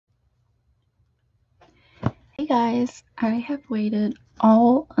Guys, I have waited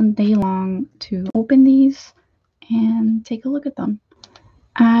all day long to open these and take a look at them.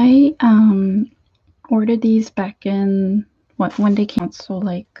 I ordered these back in when they came out, so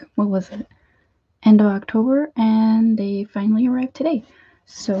like what was it? End of October, and they finally arrived today.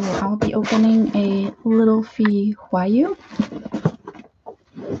 So I'll be opening a Littlefee Hwayu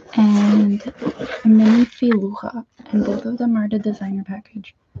and a Minifee Luha, and both of them are the designer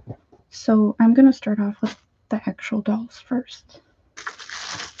package. So I'm gonna start off with the actual dolls first.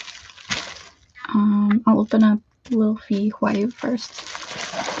 I'll open up Littlefee Hwayu first.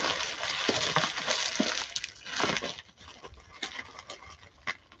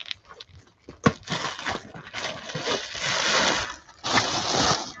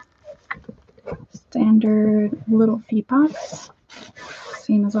 Standard Littlefee box,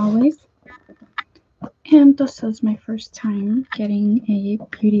 same as always. And this is my first time getting a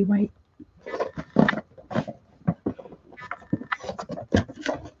beauty wipe.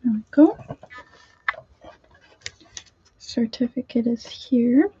 There we go. Certificate is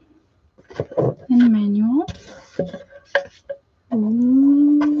here. And manual.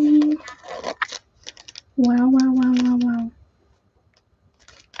 Ooh. Wow, wow, wow, wow, wow.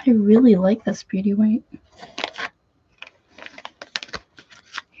 I really like this beauty wipe.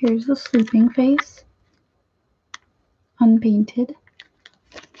 Here's the sleeping face. Unpainted.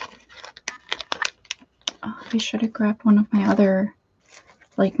 Oh, I should have grabbed one of my other,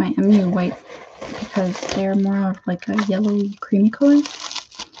 like my MU wipe, because they're more of like a yellowy creamy color.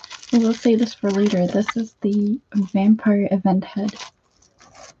 Well, we'll save this for later. This is the vampire event head.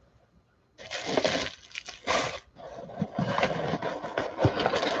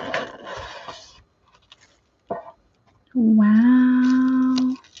 Wow.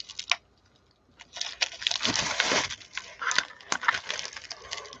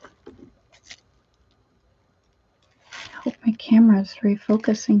 I hope my camera is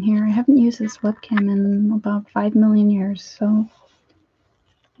refocusing here. I haven't used this webcam in about 5 million years, so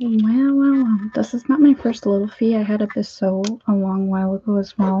wow, wow, wow. This is not my first Littlefee. I had a Bissot a long while ago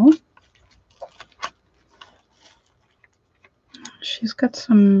as well. She's got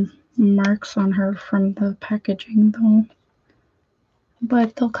some marks on her from the packaging though,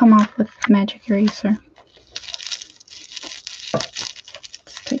 but they'll come off with magic eraser.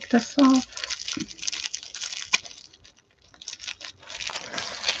 Let's take this off.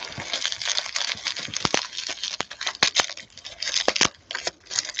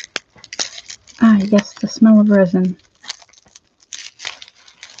 Ah, yes, the smell of resin.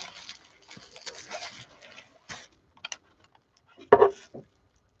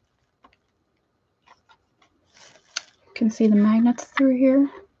 You can see the magnets through here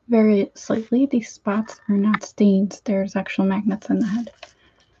very slightly. These spots are not stains. There's actual magnets in the head.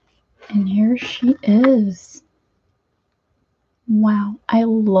 And here she is. Wow, I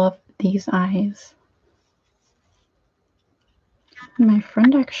love these eyes. My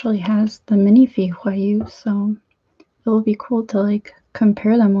friend actually has the Minifee Hwayu, so it'll be cool to like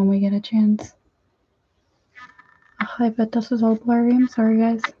compare them when we get a chance. Oh, I bet this is all blurry. I'm sorry,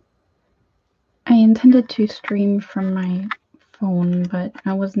 guys. I intended to stream from my phone, but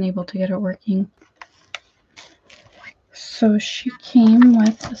I wasn't able to get it working. So she came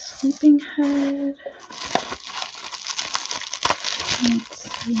with a sleeping head.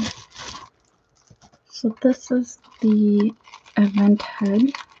 Let's see. So this is the event head.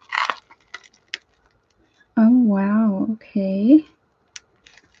 Oh wow, okay.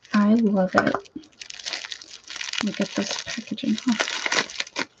 I love it. Let me get this packaging off.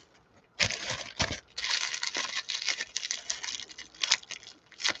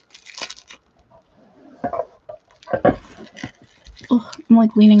 Oh, I'm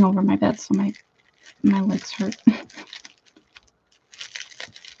like leaning over my bed, so my legs hurt.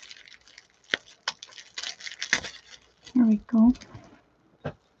 There we go.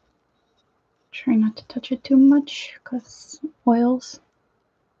 Try not to touch it too much because oils.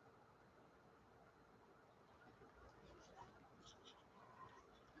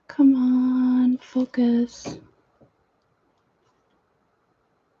 Come on, focus.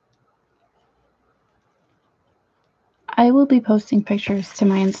 I will be posting pictures to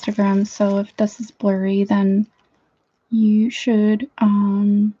my Instagram, so if this is blurry, then you should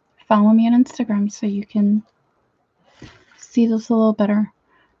follow me on Instagram so you can see this a little better.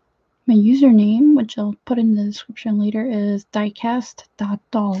 My username, which I'll put in the description later, is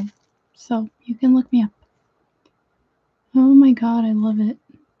diecast.doll, so you can look me up. Oh my god, I love it.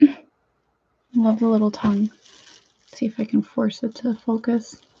 Love the little tongue. Let's see if I can force it to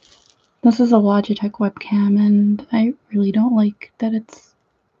focus. This is a Logitech webcam, and I really don't like that it's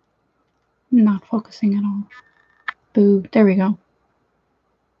not focusing at all. Boo. There we go.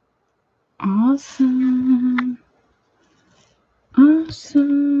 Awesome.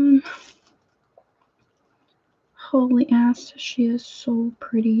 Awesome. Holy ass, she is so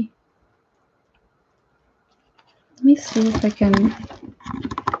pretty. Let me see if I can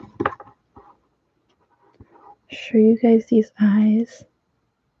show you guys these eyes.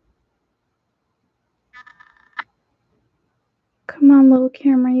 Come on, little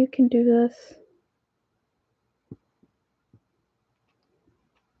camera, you can do this.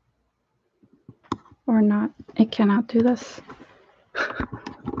 Or not. It cannot do this.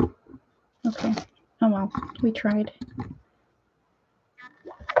 Okay. Oh well, we tried.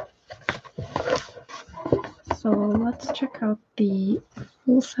 So let's check out the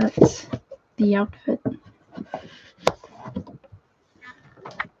full set, the outfit.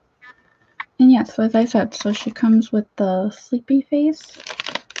 And yeah, so as I said, so she comes with the sleepy face.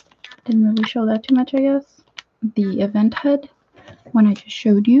 Didn't really show that too much, I guess. The event head, one I just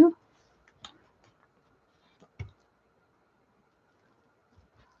showed you.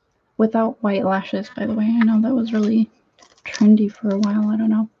 Without white lashes, by the way. I know that was really trendy for a while. I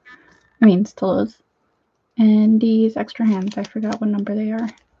don't know. I mean, still is. And these extra hands, I forgot what number they are.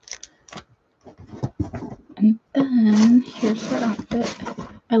 And then here's her outfit.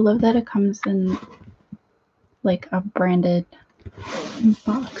 I love that it comes in like a branded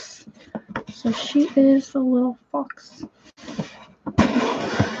box. So she is a little fox.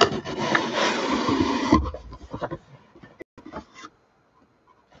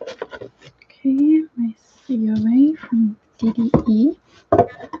 Okay, my COA from DDE.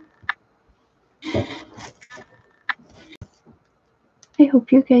 I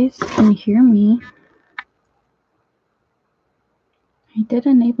hope you guys can hear me. I did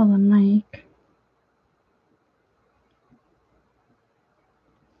enable the mic.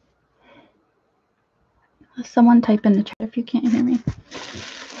 Someone type in the chat if you can't hear me.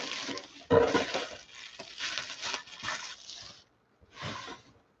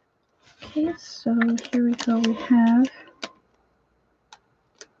 Okay, so here we go. We have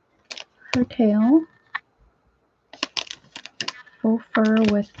her tail. Faux fur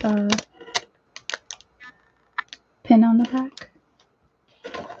with a pin on the back.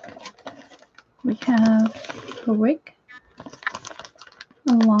 We have her wig.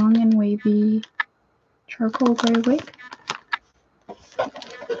 A long and wavy charcoal gray wig.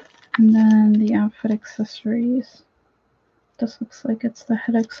 And then the outfit accessories. This looks like it's the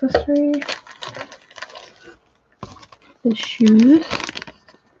head accessory. The shoes.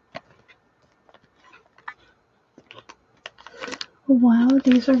 Wow,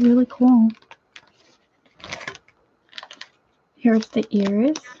 these are really cool. Here's the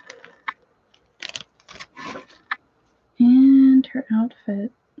ears. And her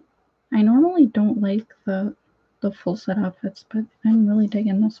outfit. I normally don't like the full set outfits, but I'm really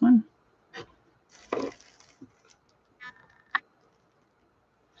digging this one.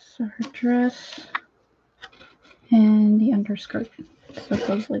 So her dress and the underskirt. So it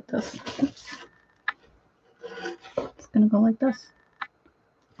goes like this. Oops. It's gonna go like this.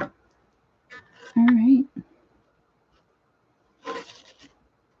 All right.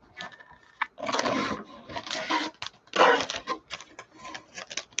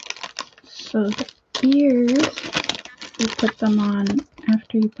 So the ears, you put them on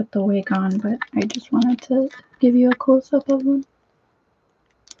after you put the wig on, but I just wanted to give you a close-up of them.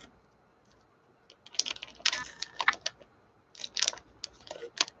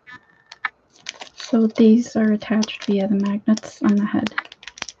 So these are attached via the magnets on the head,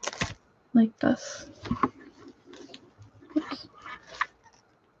 like this. Oops.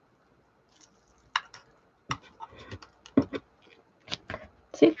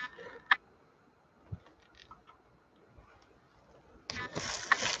 See?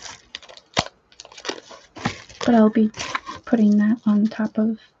 But I'll be putting that on top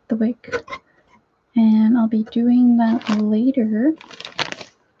of the wig. And I'll be doing that later.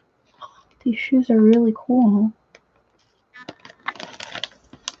 These shoes are really cool.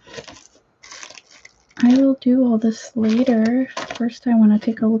 I will do all this later. First, I want to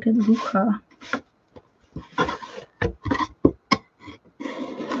take a look at Luha.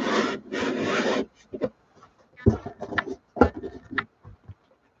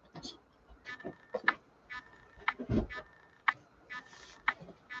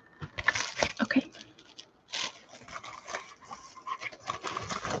 Okay.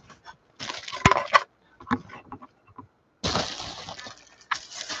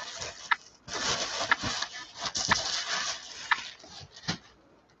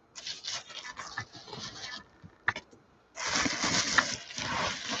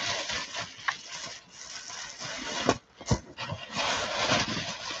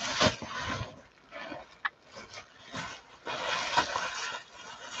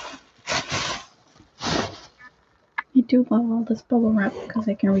 do love all this bubble wrap because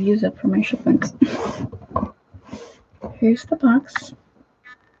I can reuse it for my shipments. Here's the box.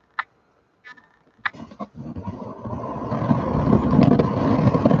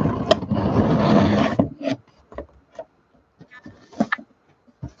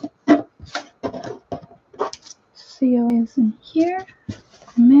 CO is in here.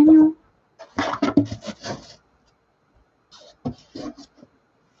 Manual.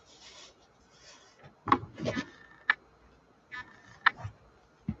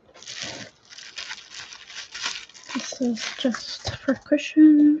 This is just for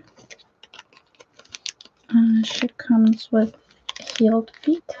cushion. She comes with heeled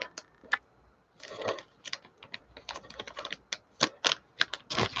feet.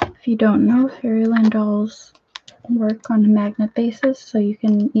 If you don't know, Fairyland dolls work on a magnet basis, so you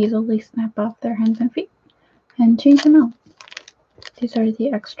can easily snap off their hands and feet and change them out. These are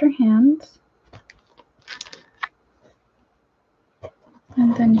the extra hands.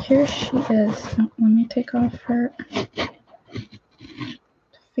 And then here she is. Oh, let me take off her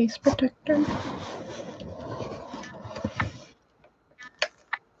face protector.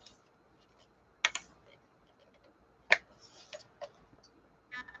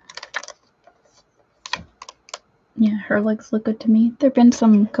 Yeah, her legs look good to me. There have been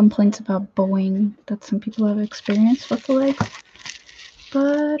some complaints about bowing that some people have experienced with the legs,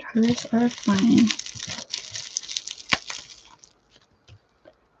 but hers are fine.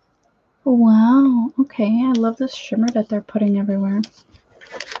 Wow, okay, I love this shimmer that they're putting everywhere.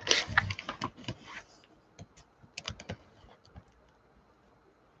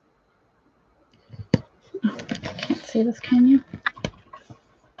 Oh, can't see this, can you?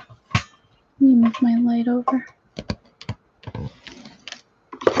 Let me move my light over.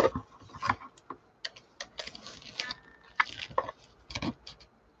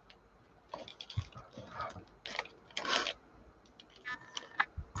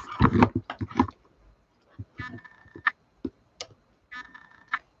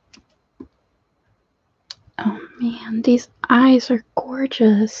 Oh man, these eyes are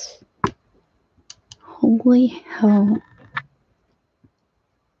gorgeous. Holy hell.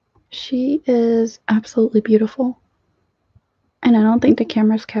 She is absolutely beautiful. And I don't think the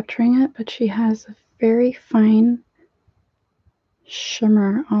camera's capturing it, but she has a very fine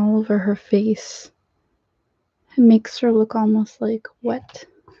shimmer all over her face. It makes her look almost like wet.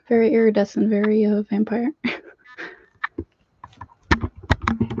 Very iridescent, very vampire.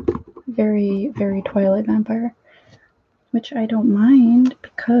 Very, very Twilight vampire. Which I don't mind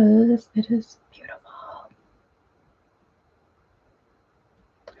because it is beautiful.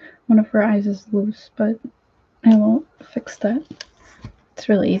 One of her eyes is loose, but I will fix that. It's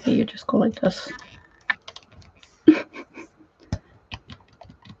really easy. You just go like this.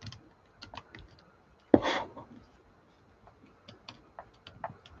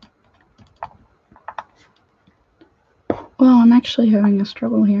 Well, I'm actually having a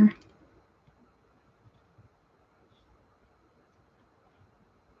struggle here.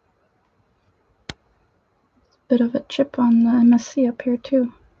 Bit of a chip on the MSC up here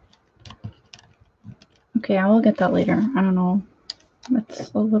too. Okay, I will get that later. I don't know.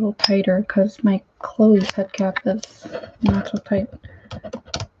 It's a little tighter because my Chloe's head cap is not so tight.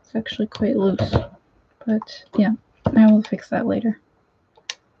 It's actually quite loose. But yeah, I will fix that later.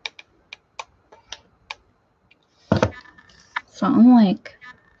 So unlike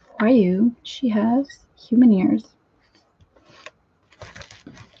Hwayu, she has human ears.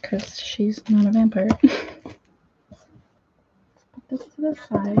 Because she's not a vampire. Put this to the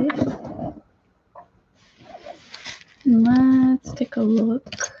side. And let's take a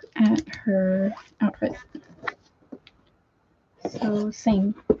look at her outfit. So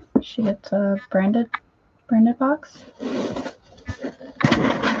same. She gets a branded box.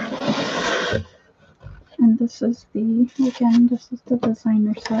 And this is this is the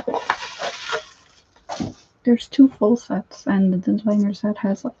designer set. There's 2 full sets, and the designer set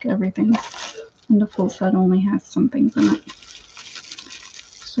has like everything. And the full set only has some things in it.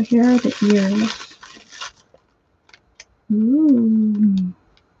 So here are the ears. Ooh.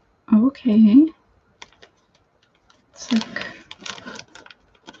 Okay. It's like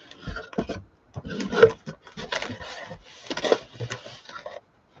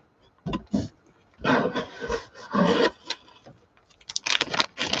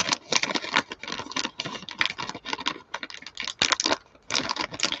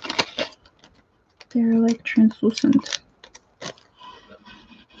they're like translucent.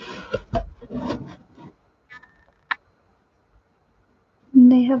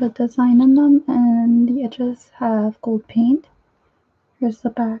 And they have a design in them, and the edges have gold paint. Here's the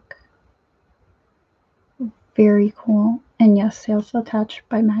back. very cool. And yes, they also attach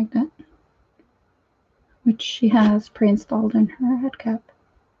by magnet, which she has pre-installed in her head cap.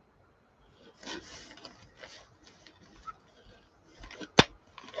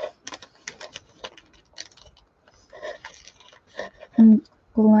 I'm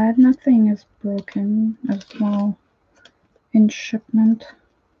glad nothing is broken as well in shipment,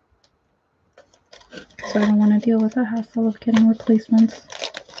 so I don't want to deal with the hassle of getting replacements.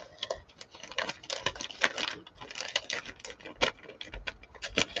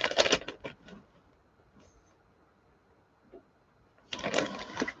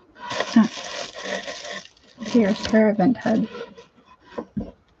 Here's her event head.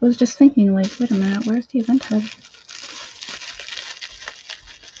 I was just thinking, like, wait a minute, where's the event head?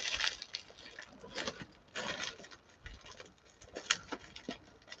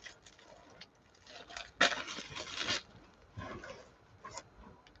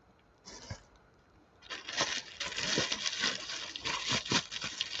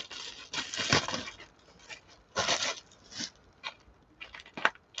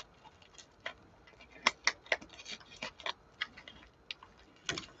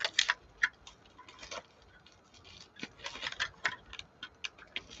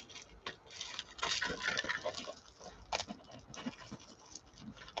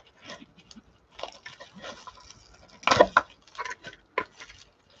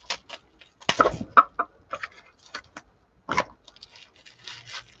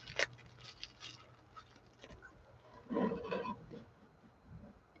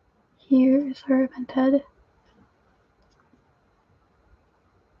 Here's her event head.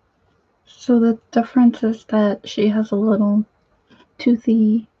 So the difference is that she has a little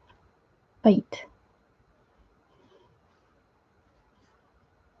toothy bite.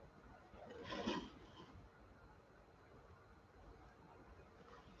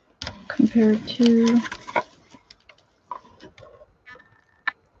 Compared to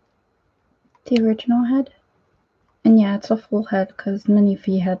the original head. And yeah, it's a full head because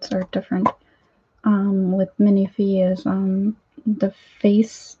Minifee heads are different. With Minifee is the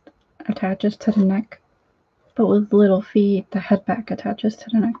face attaches to the neck, but with Littlefee the head back attaches to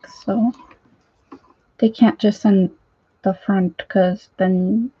the neck, so they can't just send the front because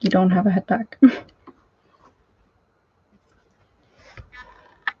then you don't have a head back.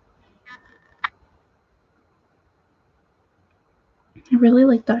 I really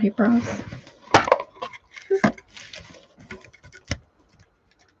like the eyebrows.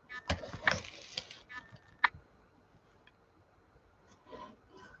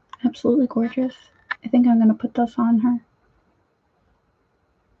 Absolutely gorgeous. I think I'm gonna put this on her.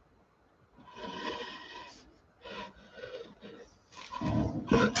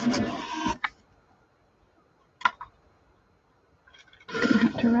 I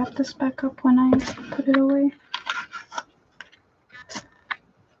have to wrap this back up when I put it away.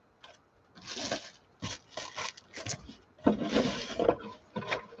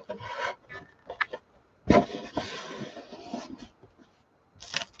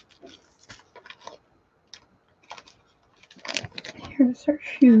 Here's her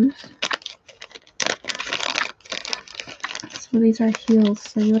shoes. So these are heels,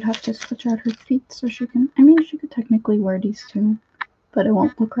 so you would have to switch out her feet so she can, I mean, she could technically wear these too, but it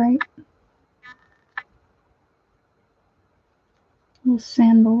won't look right. Little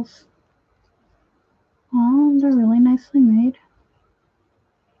sandals. Oh, they're really nicely made.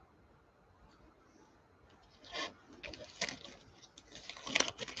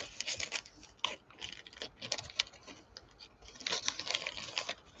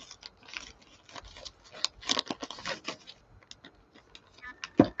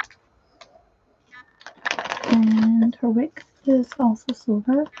 And her wig is also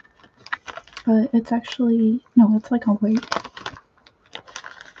silver, but it's actually, no, it's like a white.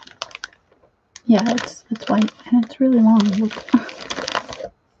 Yeah, it's white, and it's really long. Look.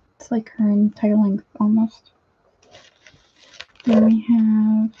 It's like her entire length, almost. Then we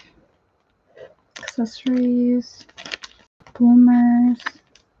have accessories, bloomers.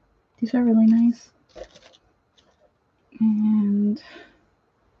 These are really nice. And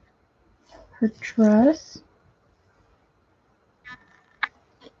her dress.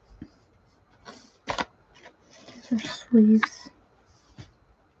 These are sleeves.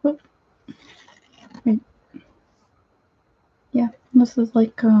 Oh, wait. Yeah, this is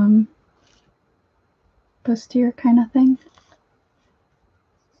like bustier kind of thing.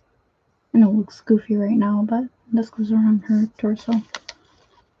 I know it looks goofy right now, but this goes around her torso.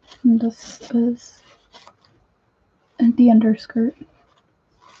 And this is the underskirt.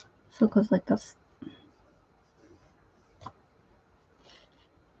 So it goes like this.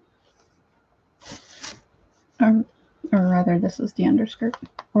 or rather this is the underskirt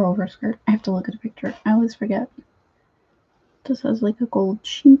or overskirt. I have to look at a picture. I always forget. This has like a gold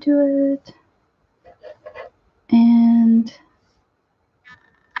sheen to it. And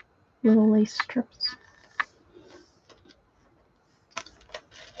little lace strips.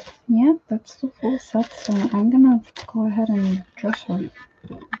 Yeah, that's the full set, so I'm gonna go ahead and dress her.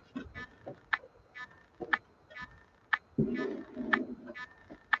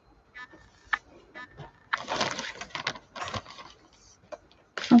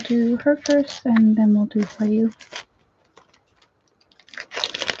 I'll do her first, and then we'll do Hwayu.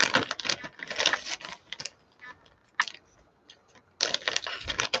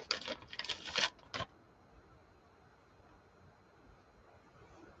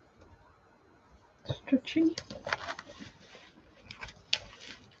 Stretchy.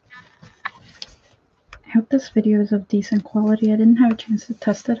 I hope this video is of decent quality. I didn't have a chance to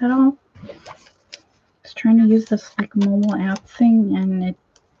test it at all. I was trying to use this like mobile app thing, and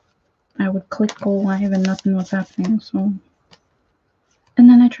I would click go live and nothing was happening. So, and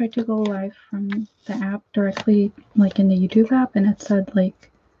then I tried to go live from the app directly, like in the YouTube app, and it said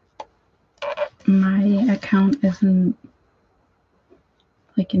like my account isn't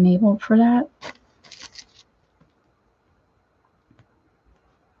like enabled for that.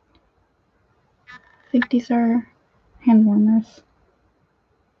 I think these are hand warmers,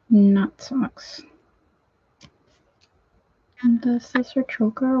 not socks. And this is her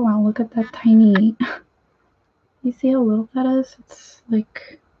choker. Wow, look at that tiny. You see how little that is? It's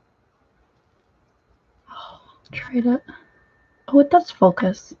like, oh, try to. Oh, it does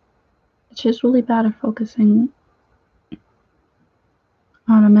focus. It's just really bad at focusing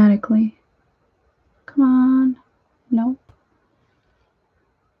automatically. Come on. No.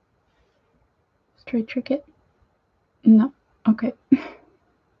 Straight trick it. No. Okay.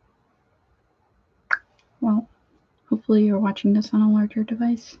 Well, hopefully you're watching this on a larger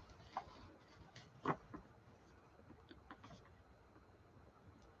device.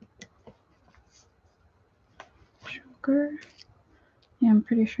 Choker. Yeah, I'm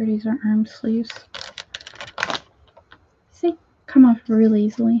pretty sure these are arm sleeves. See? Come off really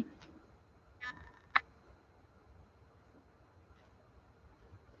easily.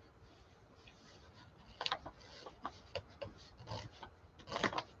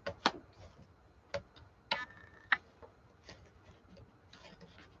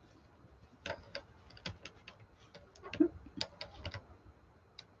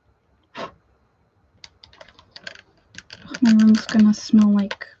 My room's gonna smell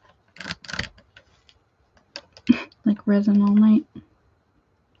like resin all night.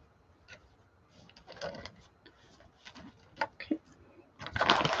 Okay.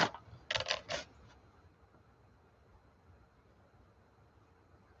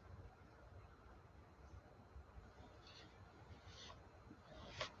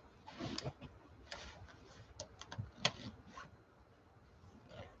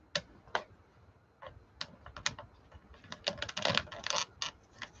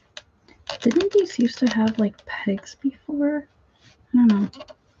 Didn't these used to have like pegs before? I don't know.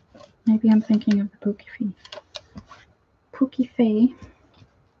 Maybe I'm thinking of the Minifee.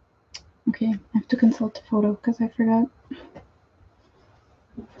 Okay, I have to consult the photo because I forgot.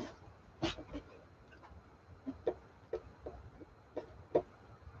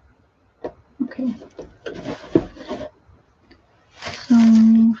 Okay.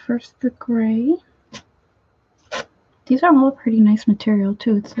 So first the gray. These are all a pretty nice material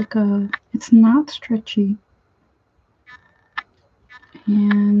too. It's like it's not stretchy.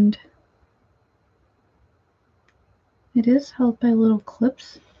 And it is held by little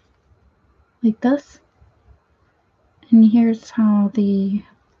clips like this. And here's how the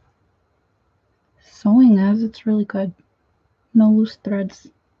sewing is. It's really good. No loose threads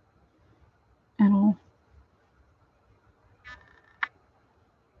at all.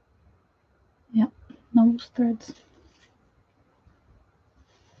 Yep, no loose threads.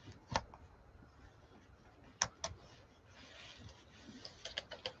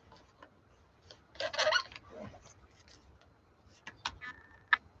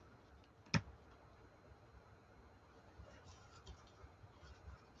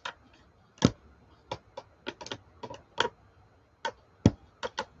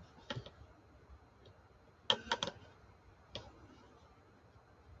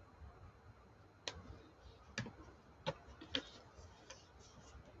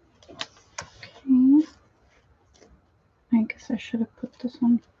 I guess I should have put this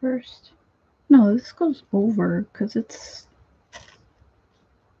on first. No, this goes over because it's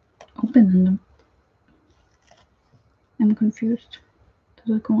open in them. I'm confused.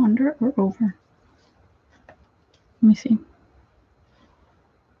 Does it go under or over? Let me see.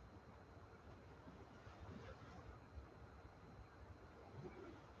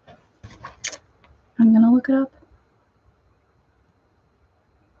 I'm gonna look it up.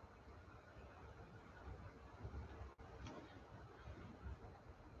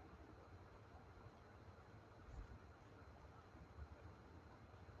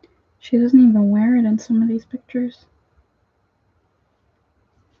 She doesn't even wear it in some of these pictures.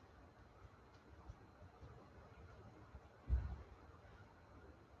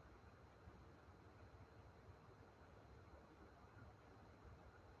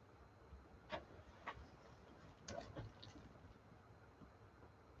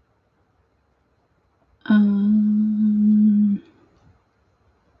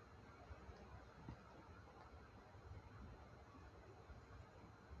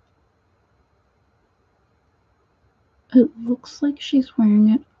 It looks like she's wearing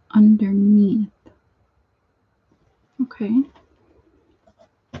it underneath. Okay.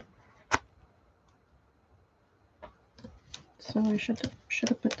 So I should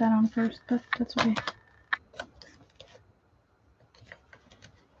have put that on first, but that's okay.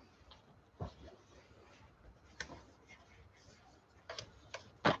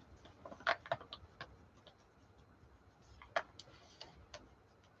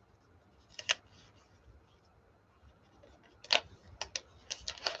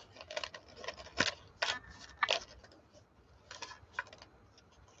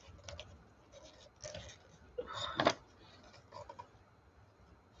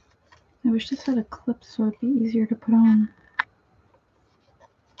 I wish this had a clip so it'd be easier to put on.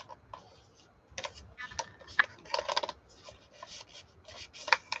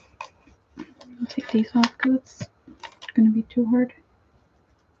 I'll take these off because it's going to be too hard.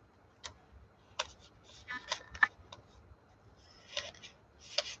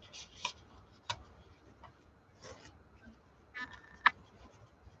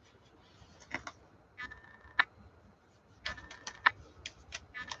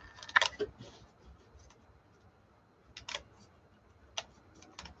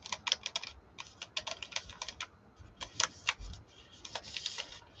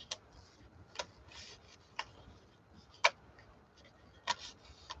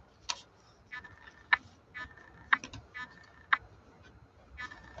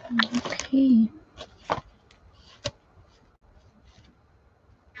 Okay.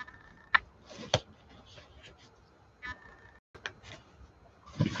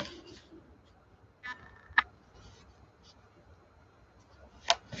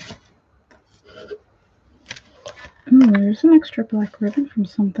 Ooh, there's an extra black ribbon from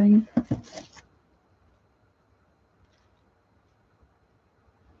something.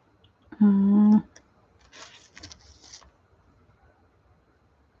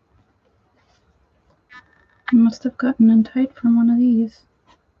 I must have gotten untied from one of these.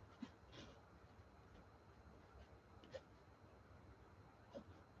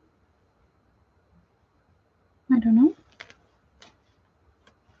 I don't know.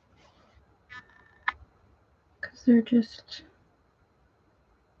 Because they're just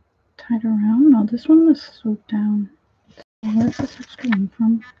tied around. No, this one was swooped down. Where's this extra one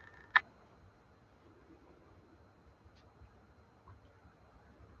from?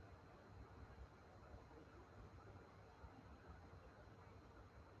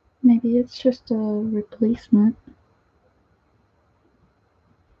 Maybe it's just a replacement.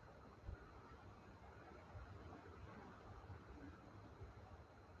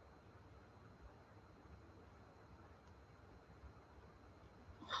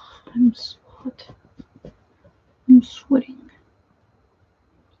 I'm sweating.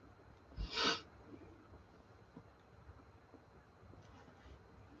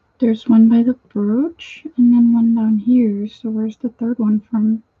 There's one by the brooch and then one down here. So where's the third one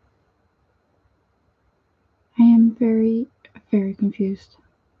from? I am very, very confused.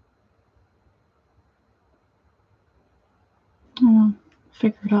 I'll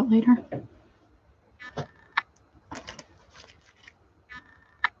figure it out later.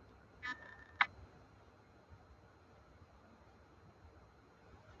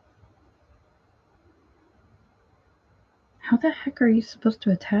 How the heck are you supposed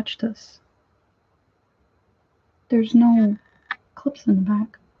to attach this? There's no clips in the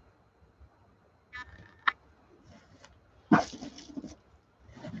back.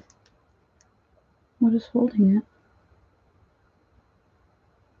 What is holding it?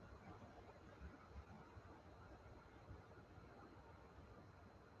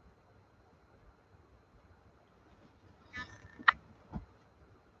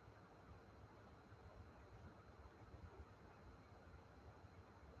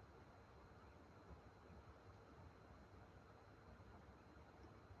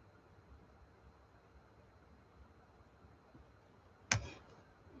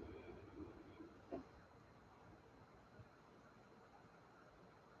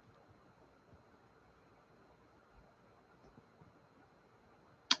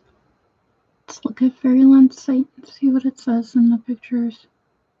 Let's look at Fairyland site and see what it says in the pictures.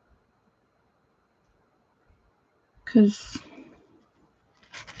 Because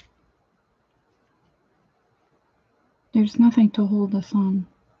there's nothing to hold this on.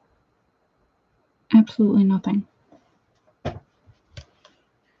 Absolutely nothing.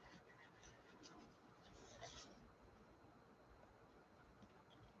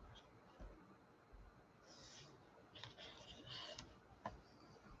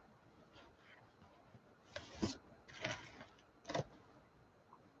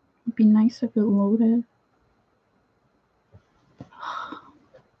 It'd be nice if it loaded.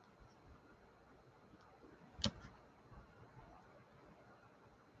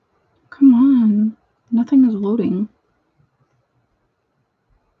 Come on. Nothing is loading.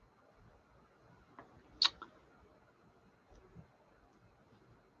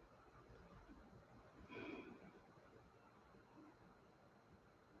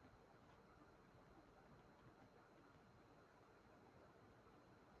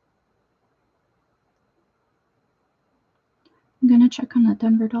 I'm gonna check on the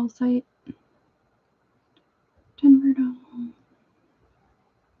Denver Doll site. Denver Doll.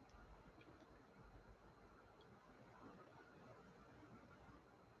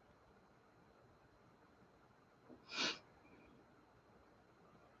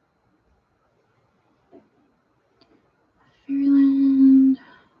 Fairyland.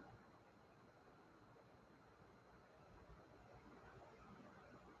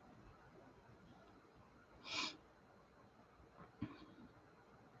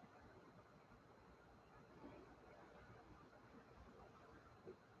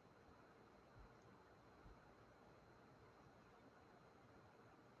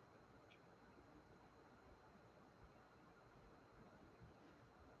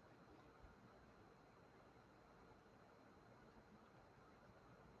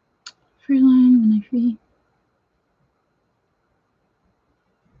 Fairyland, Minifee.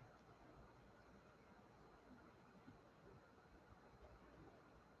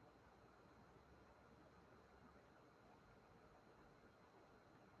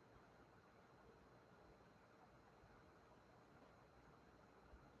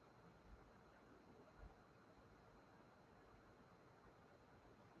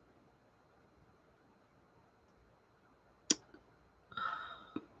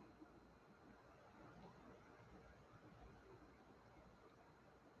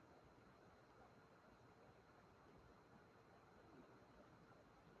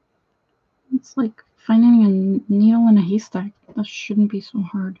 It's like finding a needle in a haystack. That shouldn't be so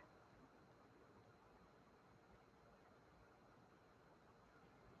hard.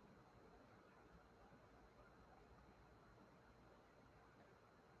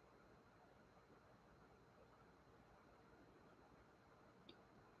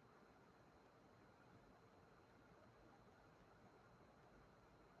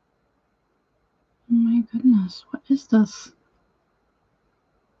 Oh my goodness, what is this?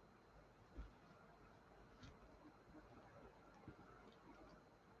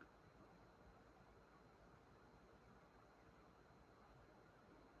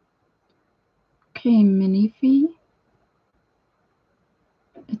 Okay, Minifee.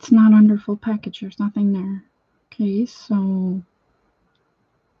 It's not under full package, there's nothing there. Okay, so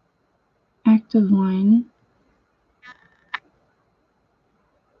active line.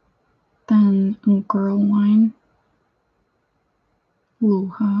 Then girl line.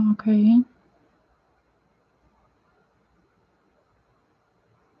 Luha, okay.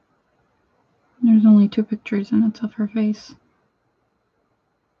 There's only 2 pictures and it's of her face.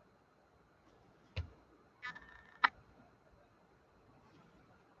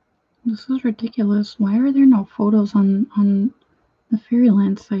 This is ridiculous. Why are there no photos on the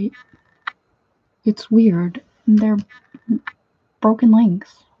Fairyland site? It's weird. They're broken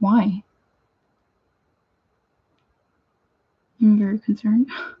links. Why? I'm very concerned.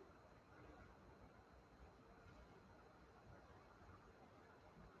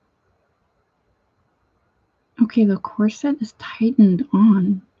 Okay, the corset is tightened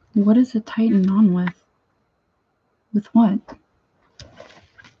on. What is it tightened on with? With what?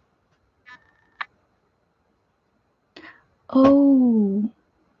 Oh.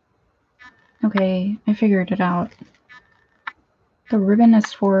 Okay, I figured it out. The ribbon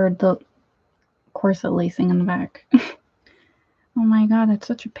is for the corset lacing in the back. Oh my god, it's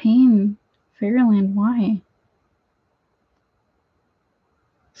such a pain. Fairyland, why?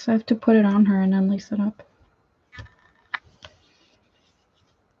 So I have to put it on her and then lace it up.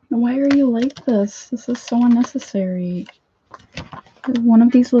 Why are you like this? This is so unnecessary. One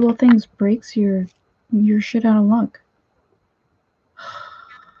of these little things breaks your shit out of luck.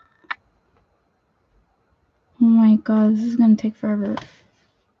 Oh my god, this is gonna take forever.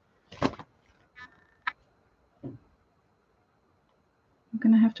 I'm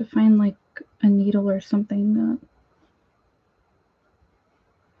gonna have to find like a needle or something to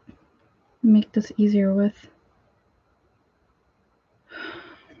make this easier with.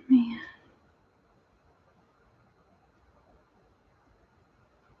 Man.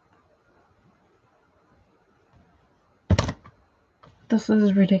 This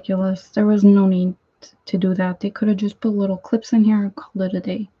is ridiculous. There was no need to do that. They could have just put little clips in here and called it a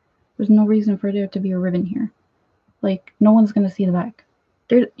day. There's no reason for there to be a ribbon here. Like, no one's gonna see the back.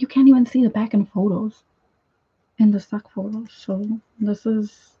 You can't even see the back in photos. In the stock photos. So this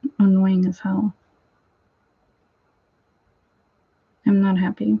is annoying as hell. I'm not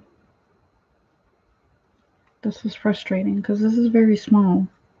happy. This is frustrating because this is very small.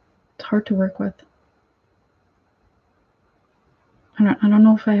 It's hard to work with. I don't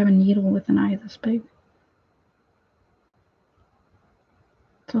know if I have a needle with an eye this big.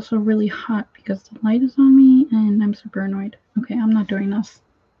 It's also really hot because the light is on me and I'm super annoyed. Okay, I'm not doing this.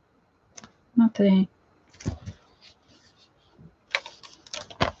 Not today.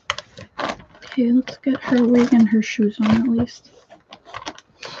 Okay, let's get her wig and her shoes on at least.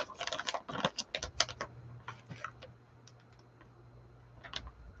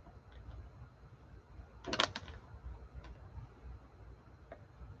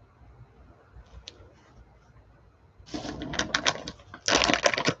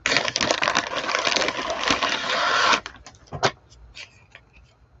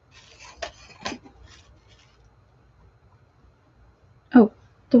 Oh,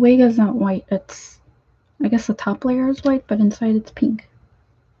 the wig is not white. It's, I guess the top layer is white, but inside it's pink.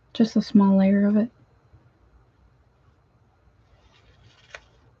 Just a small layer of it.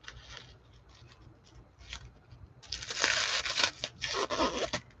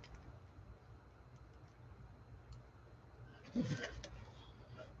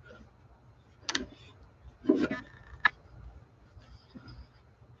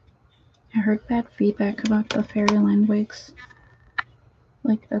 I heard bad feedback about the Fairyland wigs.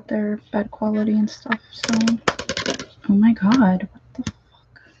 Like that they're bad quality and stuff, so... Oh my god, what the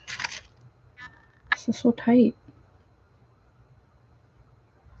fuck? This is so tight.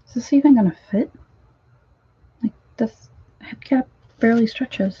 Is this even gonna fit? Like, this head cap barely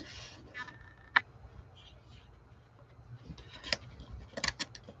stretches.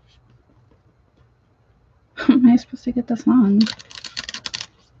 How am I supposed to get this on?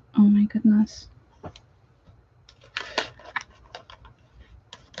 Oh my goodness.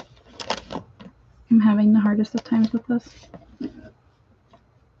 I'm having the hardest of times with this.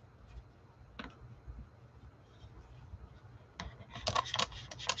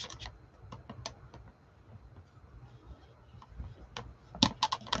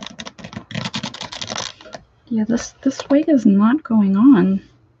 Yeah, this wig is not going on.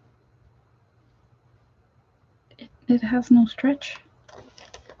 It has no stretch.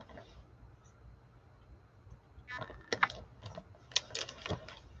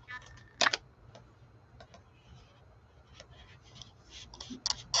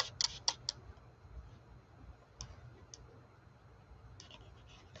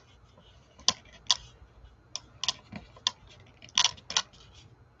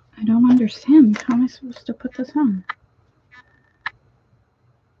 I don't understand. How am I supposed to put this on?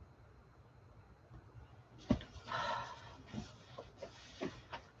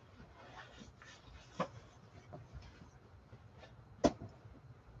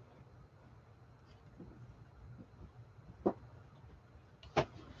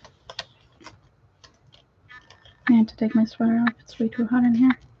 I had to take my sweater off. It's way too hot in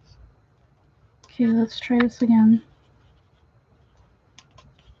here. Okay, let's try this again.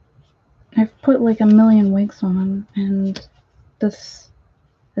 I've put like a million wigs on, and this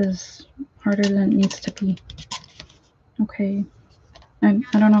is harder than it needs to be. Okay. I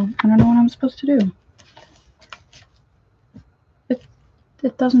don't know. I don't know what I'm supposed to do.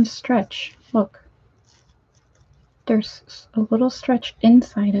 It doesn't stretch. Look. There's a little stretch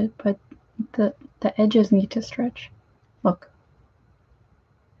inside it, but the edges need to stretch. Look.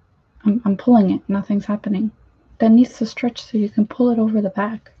 I'm pulling it. Nothing's happening. That needs to stretch so you can pull it over the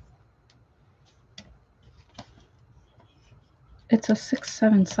back. It's a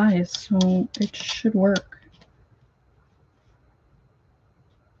 6'7" size, so it should work.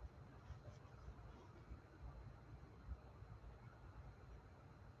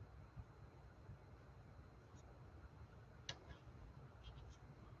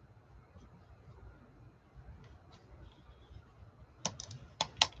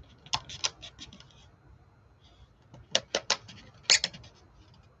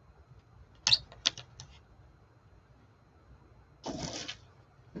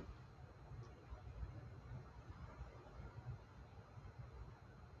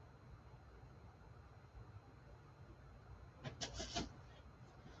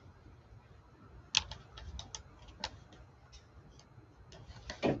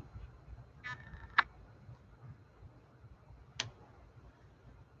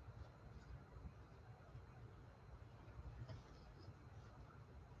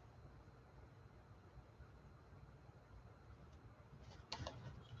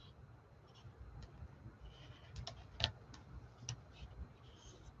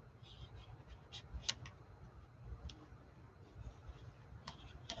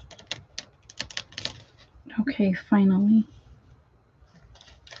 Okay, finally.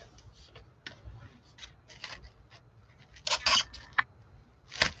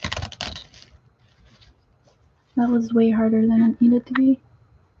 That was way harder than it needed to be.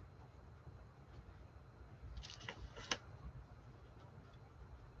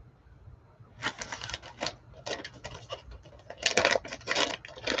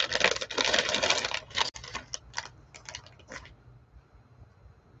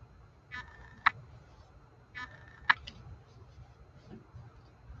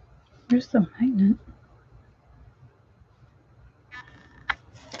 Where's the magnet?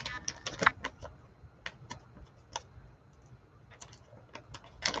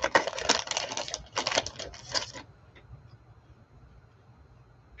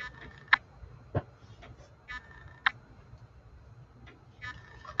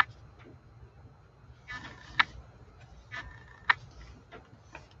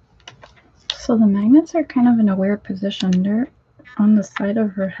 So the magnets are kind of in a weird position. They're on the side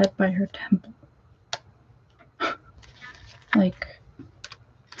of her head by her temple. Like,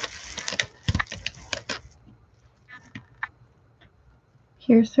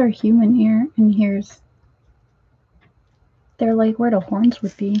 here's her human ear, and here's... They're like where the horns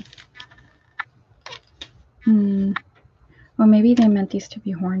would be. Well, maybe they meant these to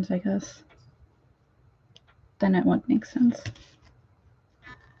be horns, I guess. Then it would make sense.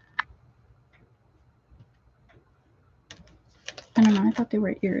 I don't know, I thought they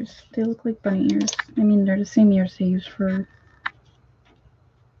were ears. They look like bunny ears. I mean, they're the same ears they use for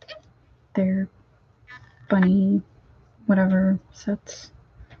their bunny whatever sets.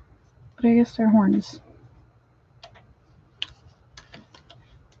 But I guess they're horns.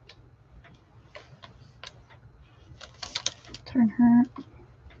 Turn her.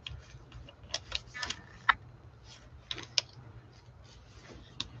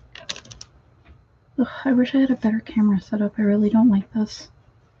 Ugh, I wish I had a better camera setup. I really don't like this.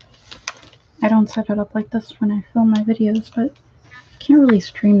 I don't set it up like this when I film my videos, but I can't really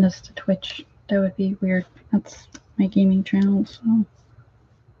stream this to Twitch. That would be weird. That's my gaming channel, so...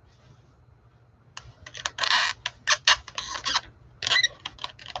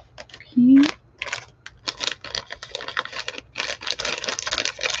 Okay.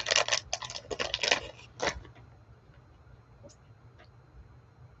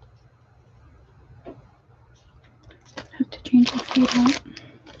 Have to change the fade out.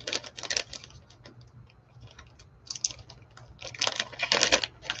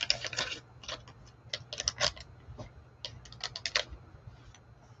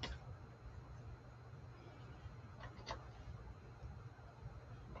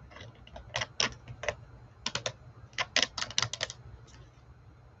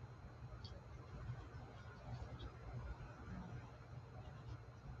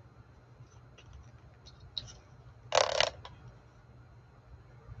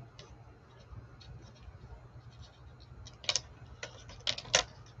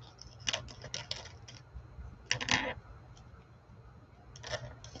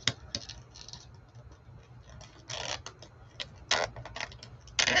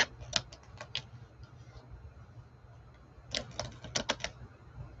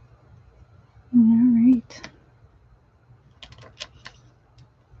 Alright.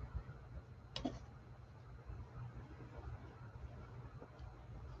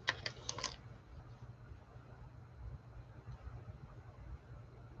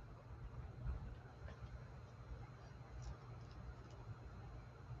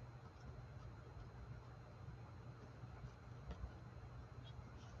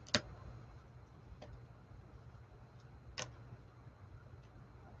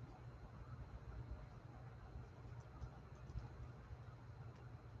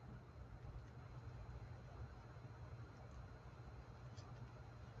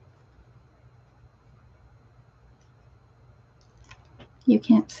 You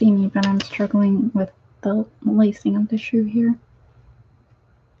can't see me, but I'm struggling with the lacing of the shoe here.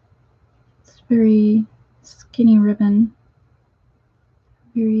 It's very skinny ribbon.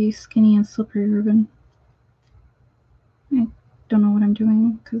 Very skinny and slippery ribbon. I don't know what I'm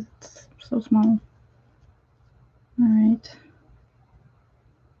doing because it's so small. Alright.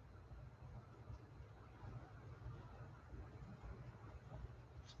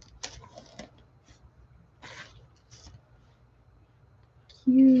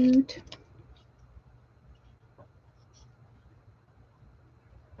 Cute.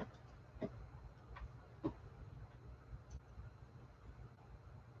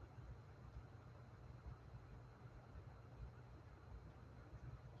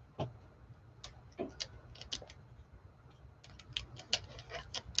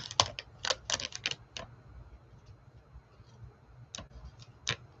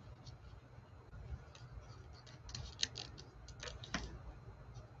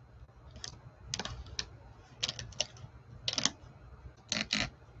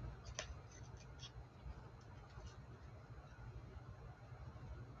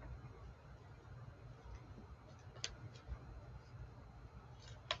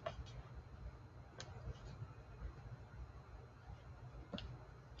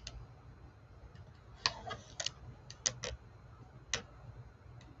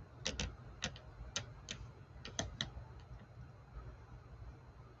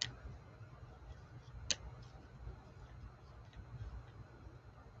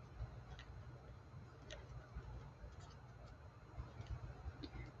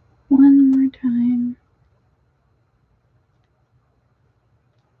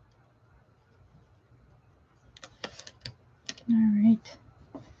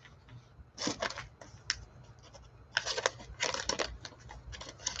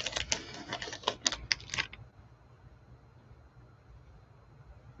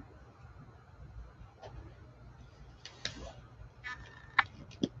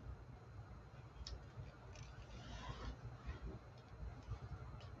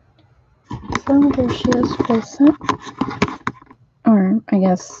 So here she is full set. Or, I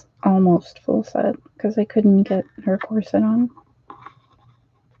guess, almost full set, because I couldn't get her corset on.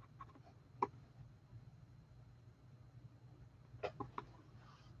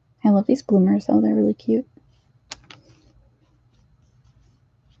 I love these bloomers, though. They're really cute.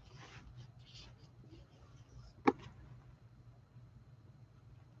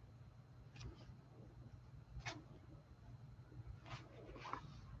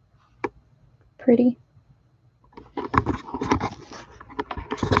 Pretty.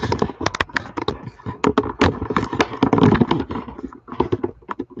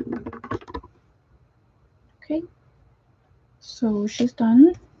 Okay. So she's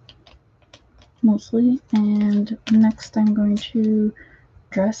done. Mostly. And next I'm going to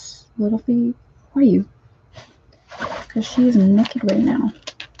dress Littlefee Hwayu. Because she is naked right now.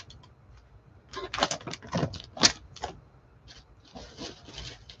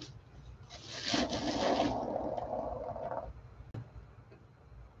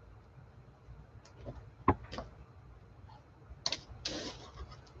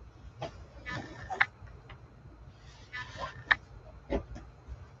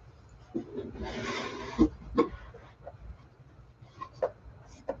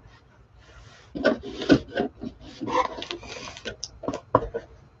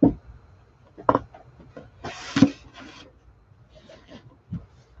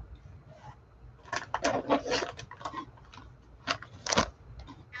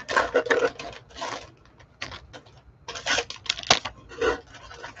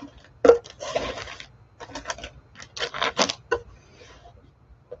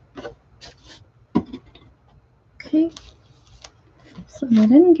 Okay, so I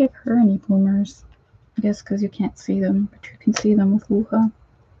didn't give her any bloomers. I guess because you can't see them, but you can see them with Luha.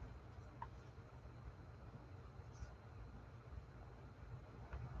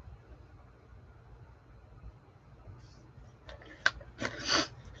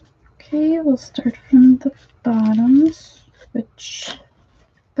 Okay, we'll start from the bottoms, which,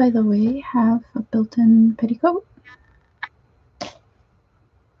 by the way, have a built-in petticoat.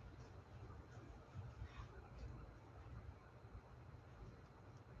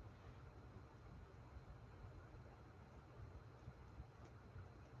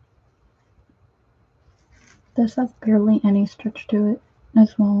 This has barely any stretch to it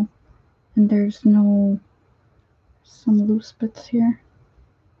as well, and there's some loose bits here.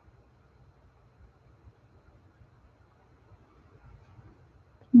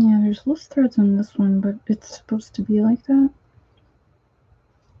 Yeah, there's loose threads on this one, but it's supposed to be like that.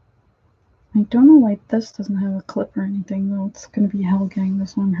 I don't know why this doesn't have a clip or anything, though. It's gonna be hell getting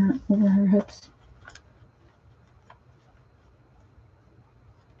this on her over her hips.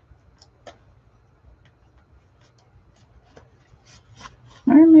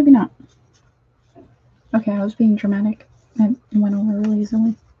 Or maybe not. Okay, I was being dramatic. It went over really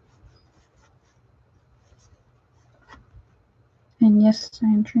easily. And yes, I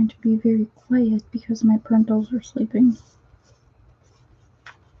am trying to be very quiet because my parentals are sleeping.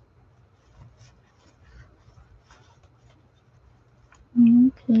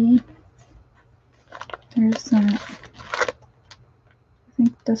 Okay. There's that. I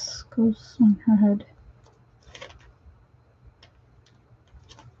think this goes on her head.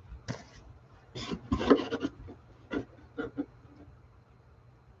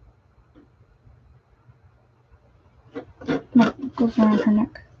 No, it goes around her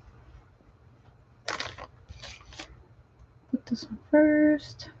neck. Put this on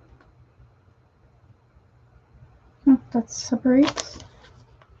first. Oh, that separates.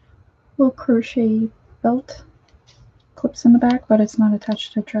 Little crochet belt. Clips in the back, but it's not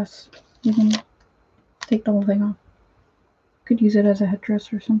attached to a dress. You can take the whole thing off. Could use it as a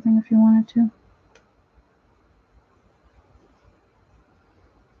headdress or something if you wanted to.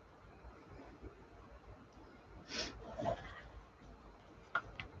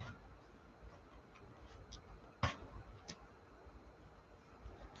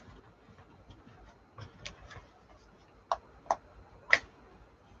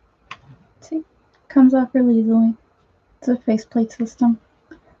 See? Comes off really easily. It's a faceplate system.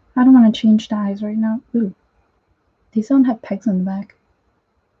 I don't want to change the eyes right now. Ooh. These don't have pegs in the back.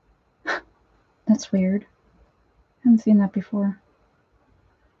 That's weird. I haven't seen that before.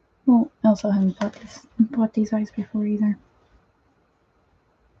 Well, I also haven't bought these eyes before either.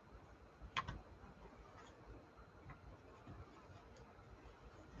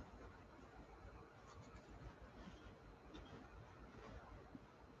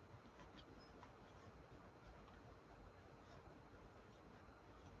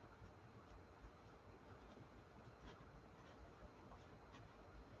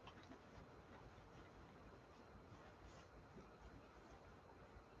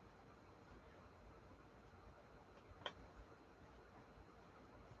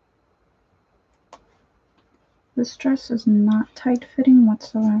 This dress is not tight-fitting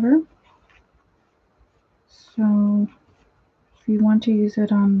whatsoever. So if you want to use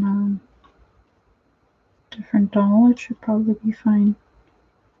it on different doll, it should probably be fine.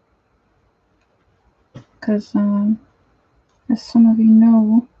 Because as some of you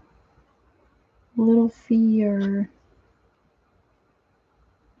know, Littlefee are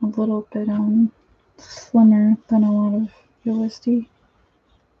a little bit slimmer than a lot of USD.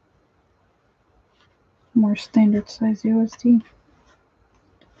 More standard size USD.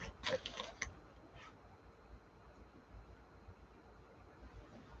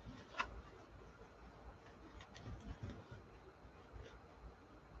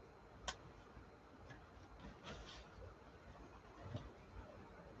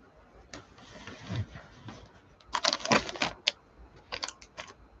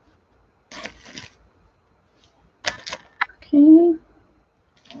 Okay.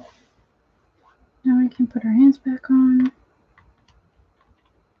 Now I can put our hands back on.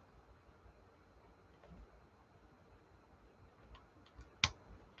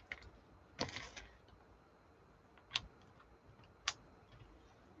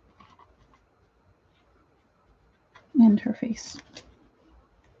 And her face.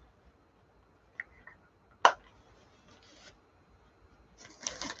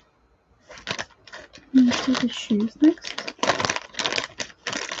 Let's do the shoes next.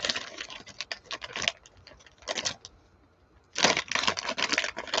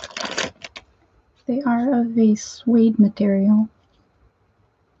 They are of a suede material.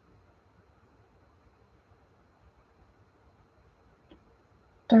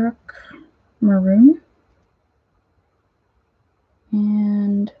 Dark maroon.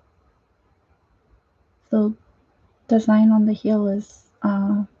 And the design on the heel is,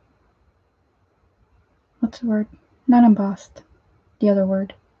 what's the word? Not embossed. The other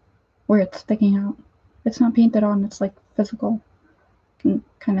word. Where it's sticking out. It's not painted on, it's like physical. You can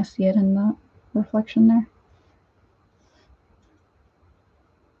kind of see it in the reflection there.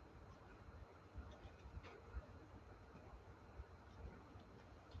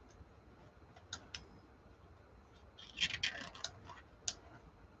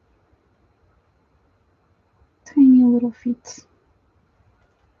 Tiny little feet.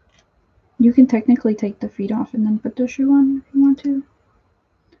 You can technically take the feet off and then put the shoe on if you want to.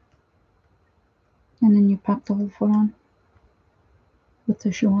 And then you pop the whole foot on with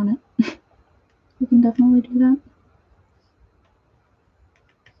the shoe on it. You can definitely do that.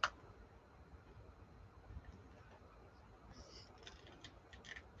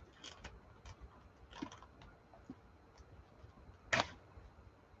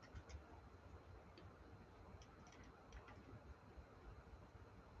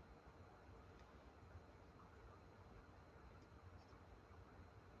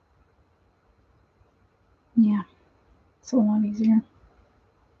 Yeah, it's a lot easier.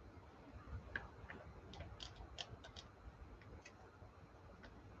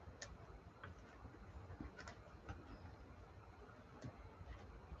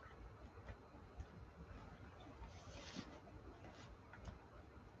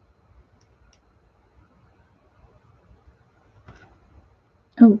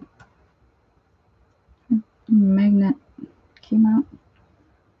 Oh, magnet came out.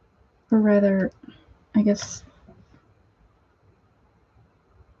 Or rather, I guess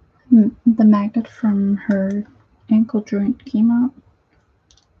the magnet from her ankle joint came out.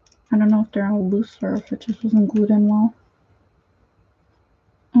 I don't know if they're all loose or if it just wasn't glued in well.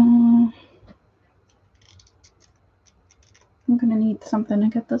 I'm gonna need something to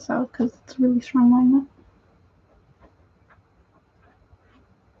get this out because it's a really strong magnet.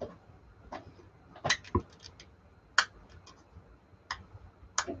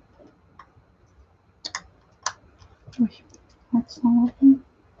 That's not open.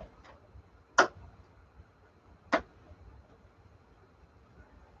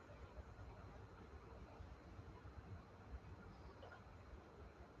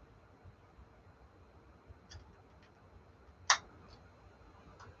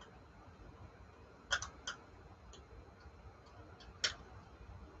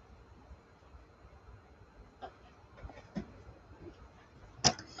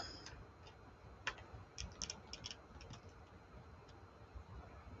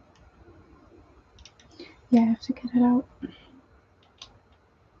 Yeah, I have to get it out.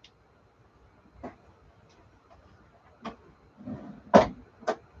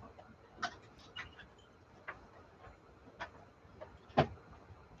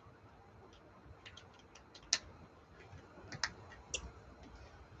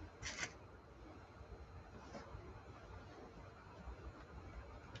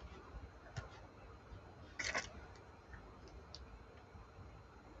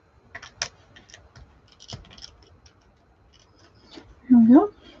 we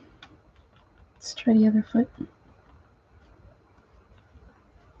go. Let's try the other foot.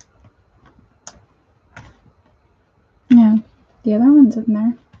 Yeah, the other one's in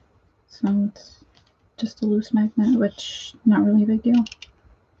there. So it's just a loose magnet, which not really a big deal.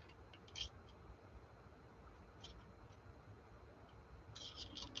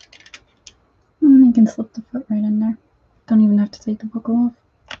 And you can slip the foot right in there. Don't even have to take the buckle off.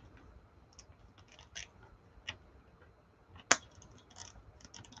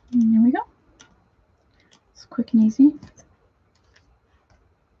 And there we go. It's quick and easy.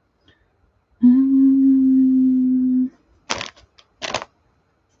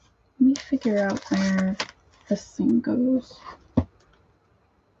 Let me figure out where this thing goes.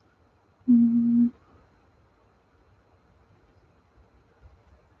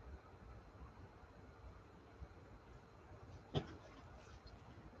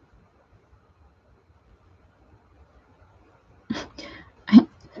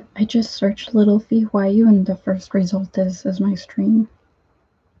 I just searched Littlefee Hwayu and the first result is my stream.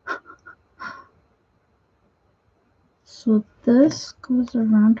 So this goes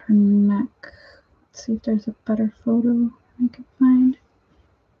around her neck. Let's see if there's a better photo I can find.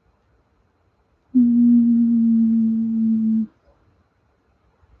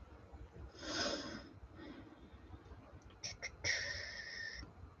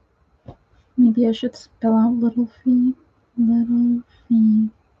 Maybe I should spell out Littlefee.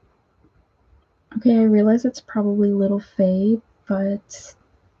 Littlefee. Okay, I realize it's probably Littlefee, but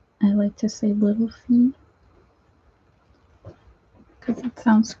I like to say Littlefee because it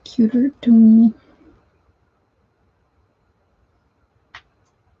sounds cuter to me.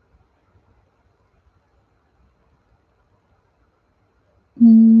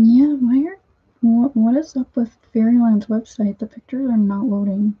 Yeah, what is up with Fairyland's website? The pictures are not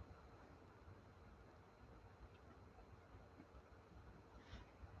loading.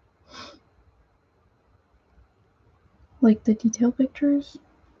 Like the detail pictures?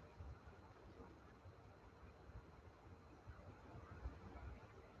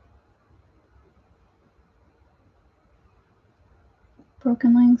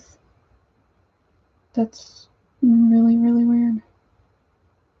 Broken length. That's really, really weird.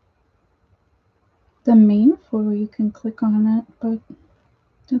 The main photo, you can click on it, but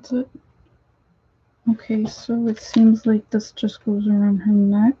that's it. Okay, so it seems like this just goes around her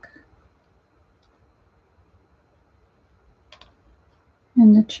neck.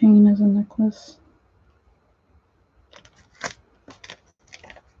 And the chain is a necklace.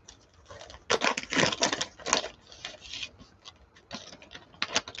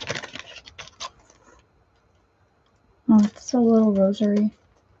 Oh, it's a little rosary.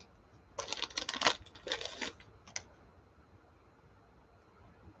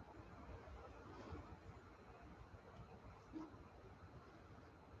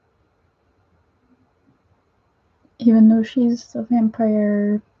 Even though she's a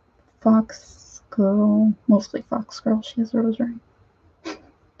vampire fox girl, mostly fox girl, she has a rosary.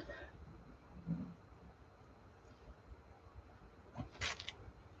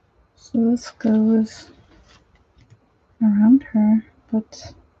 So this goes around her,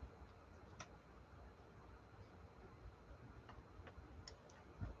 but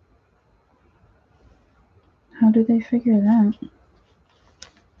how do they figure that?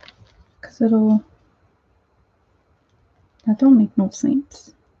 Because that don't make no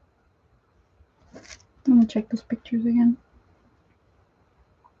sense. I'm gonna check those pictures again.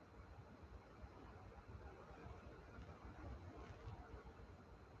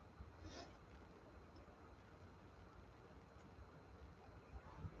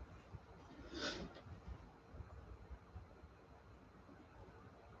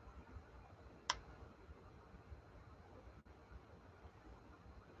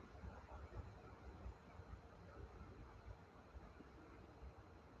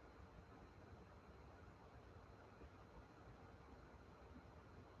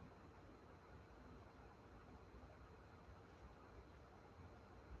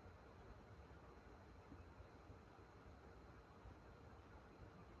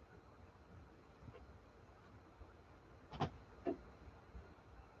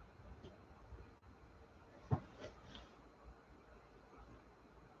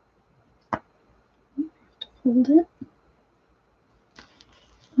 Hold it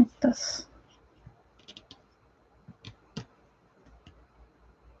like this.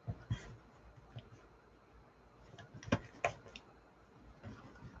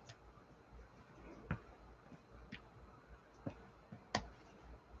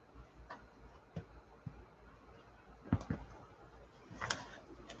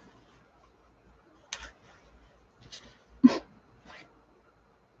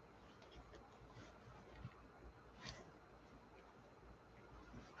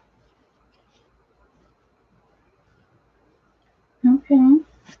 Okay.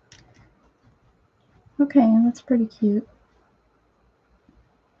 Okay, that's pretty cute.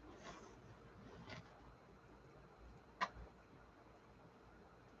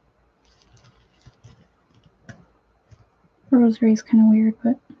 Rosary is kind of weird,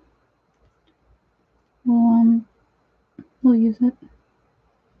 but we'll use it.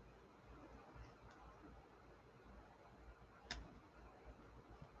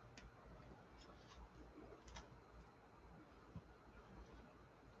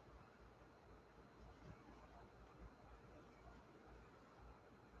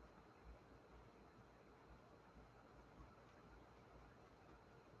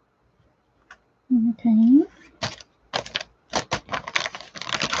 Okay.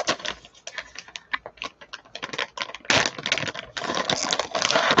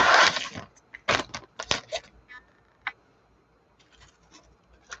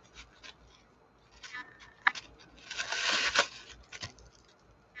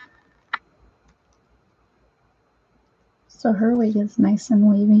 So her wig is nice and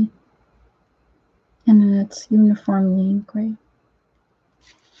wavy, and it's uniformly gray.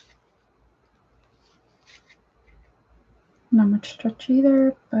 Not much stretch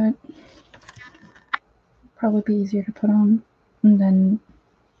either, but probably be easier to put on. And then,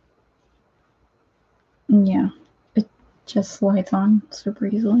 yeah, it just slides on super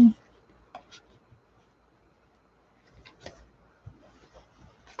easily.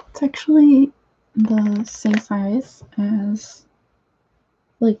 It's actually the same size as,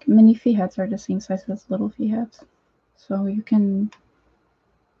 like, Minifee heads are the same size as Littlefee heads. So you can,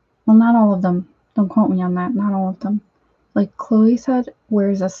 well, not all of them. Don't quote me on that. Not all of them. Like, Chloe's head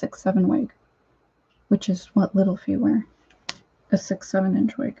wears a 6'7" wig, which is what Littlefee wear. A 6'7"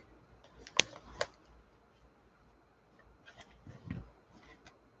 inch wig.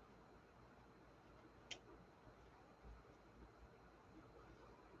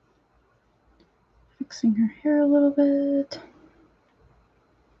 Fixing her hair a little bit.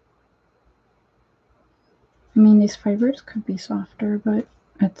 I mean, these fibers could be softer, but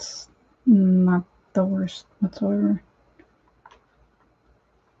it's not the worst whatsoever.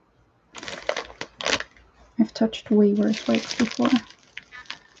 I've touched way worse wigs before.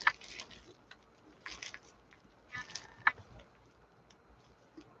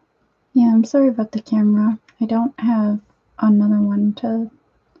 Yeah, I'm sorry about the camera. I don't have another one to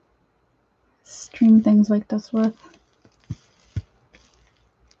stream things like this with.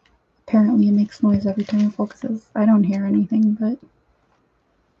 Apparently it makes noise every time it focuses. I don't hear anything, but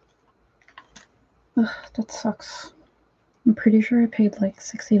ugh, that sucks. I'm pretty sure I paid like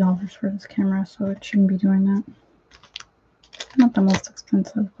 $60 for this camera, so it shouldn't be doing that. Not the most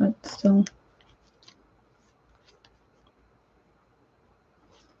expensive, but still.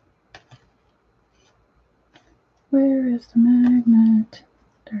 Where is the magnet?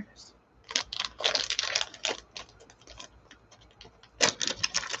 There it is.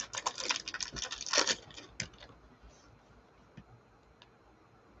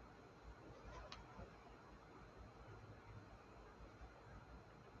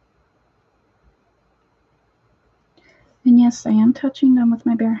 And yes, I am touching them with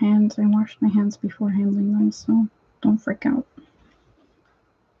my bare hands. I washed my hands before handling them, so don't freak out.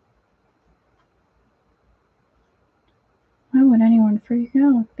 Why would anyone freak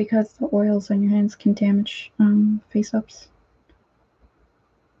out? Because the oils on your hands can damage face-ups.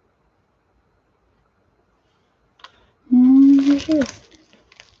 And here she is.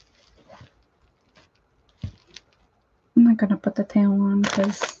 I'm not gonna put the tail on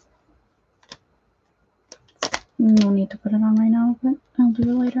because no need to put it on right now, but I'll do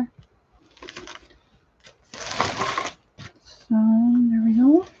it later. So there we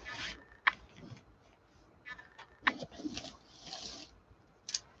go.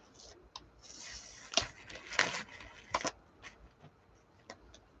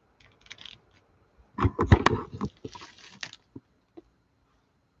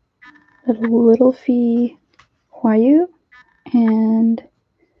 Littlefee Hwayu and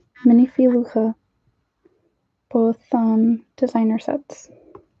Minifee Luha, both designer sets.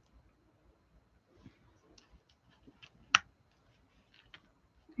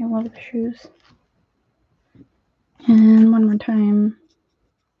 I love the shoes. And one more time.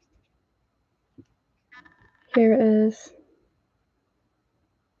 Here is,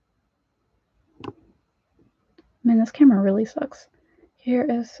 man, this camera really sucks. Here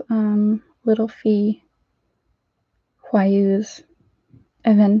is Littlefee Hwayu's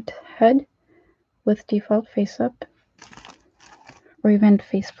event head with default face up or event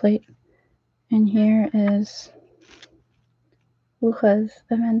faceplate. And here is Luha's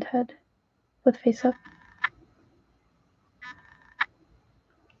event head with face up.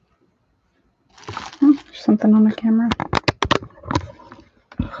 something on the camera.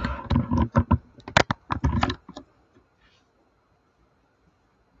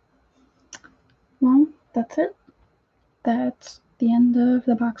 Well, that's it. That's the end of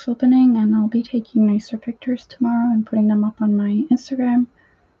the box opening, and I'll be taking nicer pictures tomorrow and putting them up on my Instagram.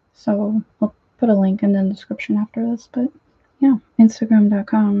 So I'll put a link in the description after this, but yeah,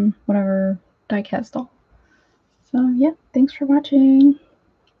 Instagram.com, whatever, diecast doll. So yeah, thanks for watching.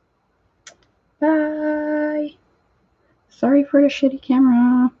 Bye. Sorry for the shitty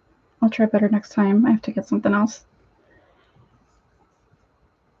camera. I'll try better next time. I have to get something else.